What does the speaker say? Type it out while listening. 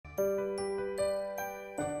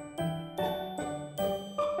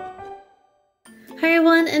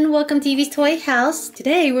everyone and welcome to Evie's Toy House.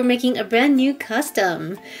 Today we're making a brand new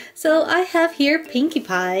custom. So I have here Pinkie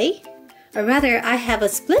Pie, or rather I have a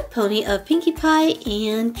split pony of Pinkie Pie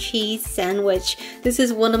and cheese sandwich. This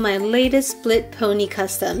is one of my latest split pony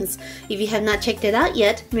customs. If you have not checked it out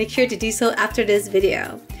yet, make sure to do so after this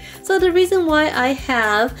video. So the reason why I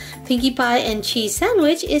have Pinkie Pie and cheese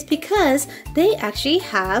sandwich is because they actually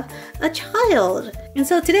have a child. And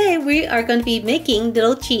so today we are going to be making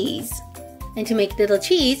little cheese. And to make little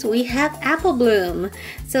cheese, we have Apple Bloom.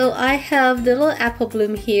 So I have little Apple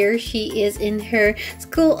Bloom here. She is in her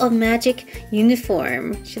School of Magic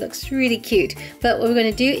uniform. She looks really cute. But what we're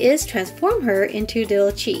going to do is transform her into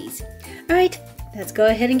little cheese. Alright, let's go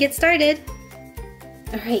ahead and get started.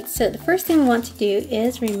 Alright, so the first thing we want to do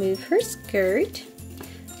is remove her skirt.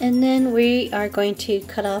 And then we are going to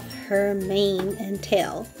cut off her mane and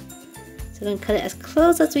tail. So we're going to cut it as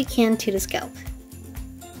close as we can to the scalp.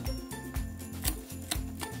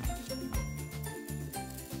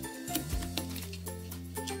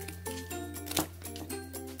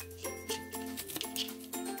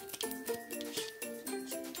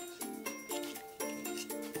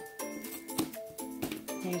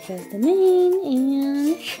 There goes the mane,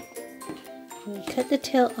 and we'll cut the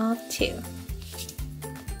tail off too.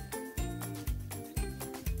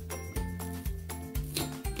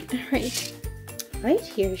 Right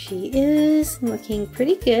here she is, looking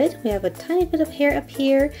pretty good. We have a tiny bit of hair up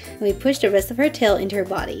here, and we push the rest of her tail into her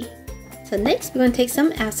body. So next we're going to take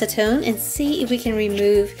some acetone and see if we can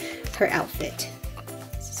remove her outfit.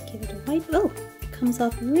 Let's just give it a wipe. Oh, it comes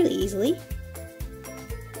off really easily.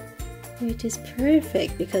 Which is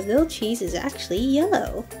perfect because little cheese is actually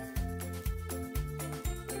yellow.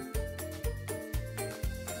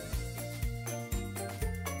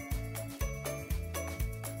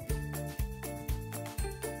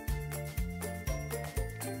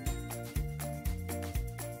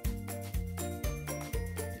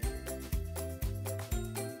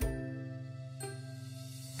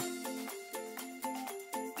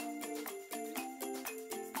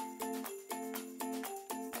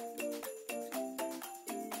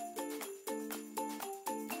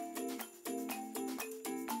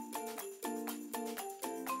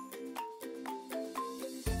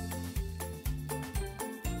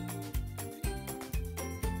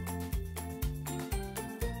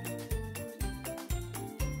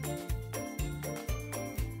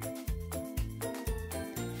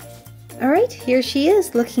 Alright, here she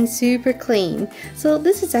is, looking super clean. So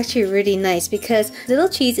this is actually really nice because little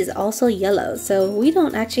cheese is also yellow, so we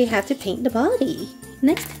don't actually have to paint the body.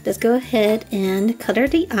 Next, let's go ahead and color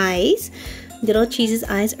the eyes. Little cheese's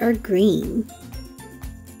eyes are green.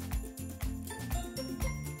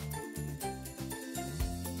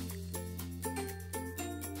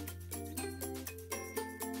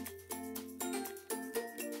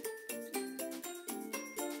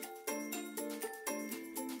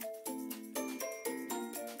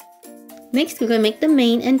 Next, we're going to make the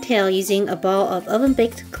mane and tail using a ball of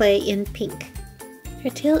oven-baked clay in pink. Her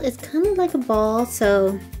tail is kind of like a ball,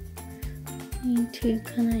 so I need to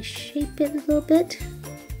kind of shape it a little bit.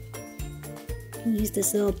 Use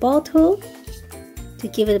this little ball tool to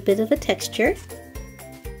give it a bit of a texture.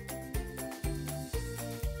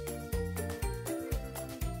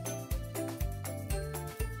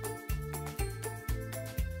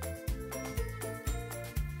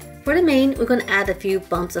 For the mane, we're going to add a few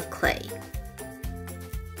bumps of clay.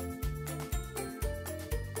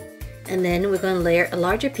 And then we're going to layer a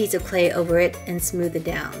larger piece of clay over it and smooth it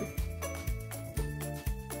down.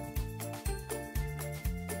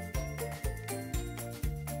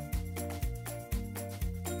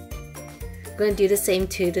 We're going to do the same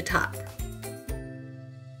to the top.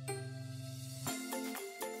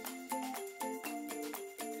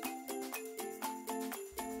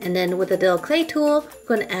 And then with a little clay tool,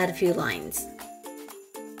 we're going to add a few lines.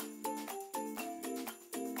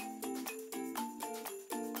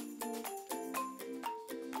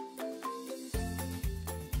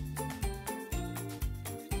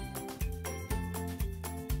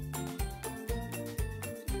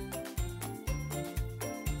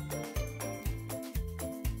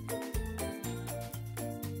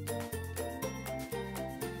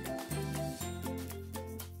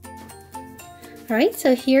 Alright,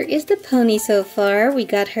 so here is the pony so far. We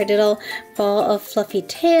got her little ball of fluffy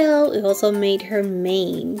tail. We also made her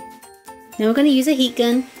mane. Now we're going to use a heat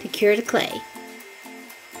gun to cure the clay.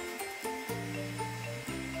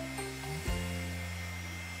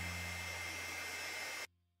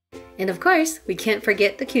 And of course, we can't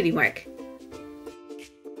forget the cutie mark.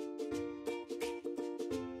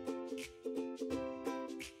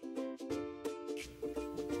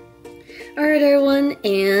 Alright everyone,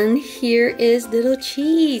 and here is little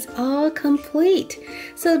cheese, all complete.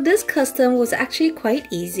 So this custom was actually quite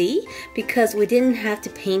easy because we didn't have to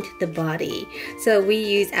paint the body. So we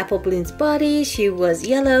used Apple Bloom's body, she was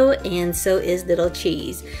yellow, and so is little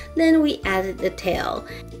cheese. Then we added the tail.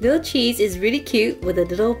 Little cheese is really cute with a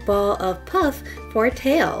little ball of puff for a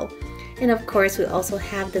tail. And of course we also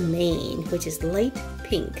have the mane, which is light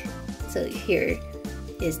pink. So here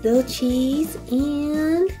is little cheese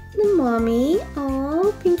and the mommy,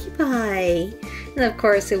 oh, Pinkie Pie. And of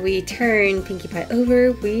course, if we turn Pinkie Pie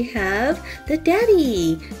over, we have the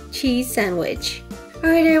daddy cheese sandwich.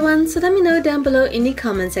 Alright everyone, so let me know down below in the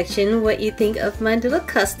comment section what you think of my little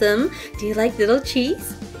custom. Do you like little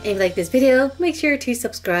cheese? If you like this video, make sure to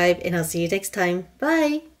subscribe and I'll see you next time.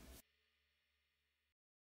 Bye!